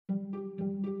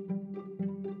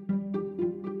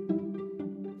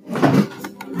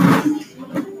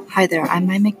Hi there, I'm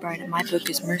Mike McBride, and my book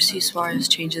is Mercy Suarez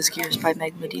Changes Gears by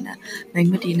Meg Medina. Meg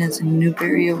Medina is a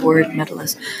Newbery Award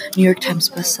medalist, New York Times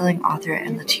bestselling author,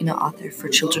 and Latina author for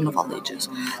children of all ages.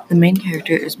 The main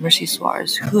character is Mercy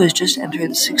Suarez, who has just entered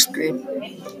the 6th grade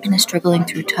and is struggling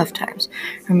through tough times.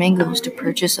 Her main goal is to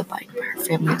purchase a bike, but her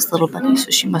family has little money, so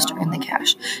she must earn the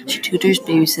cash. She tutors,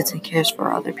 babysits, and cares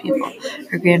for other people.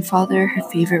 Her grandfather, her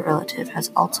favorite relative, has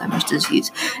Alzheimer's disease,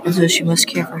 and so she must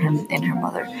care for him and her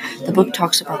mother. The book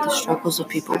talks about the struggles of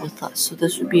people with less, so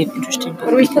this would be an interesting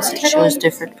book because it shows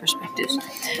different perspectives.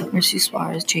 Mercy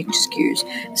Suarez Changes Gears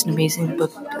is an amazing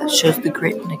book that shows the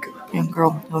grit in a young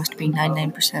girl who has to be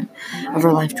 99% of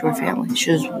her life to her family.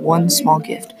 She has one small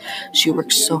gift she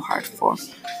works so hard for,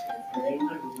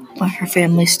 but her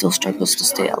family still struggles to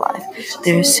stay alive.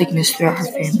 There is sickness throughout her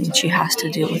family, and she has to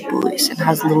deal with bullies and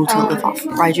has little to live off.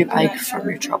 Ride your bike from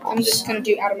your troubles. I'm just gonna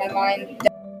do Out of My Mind.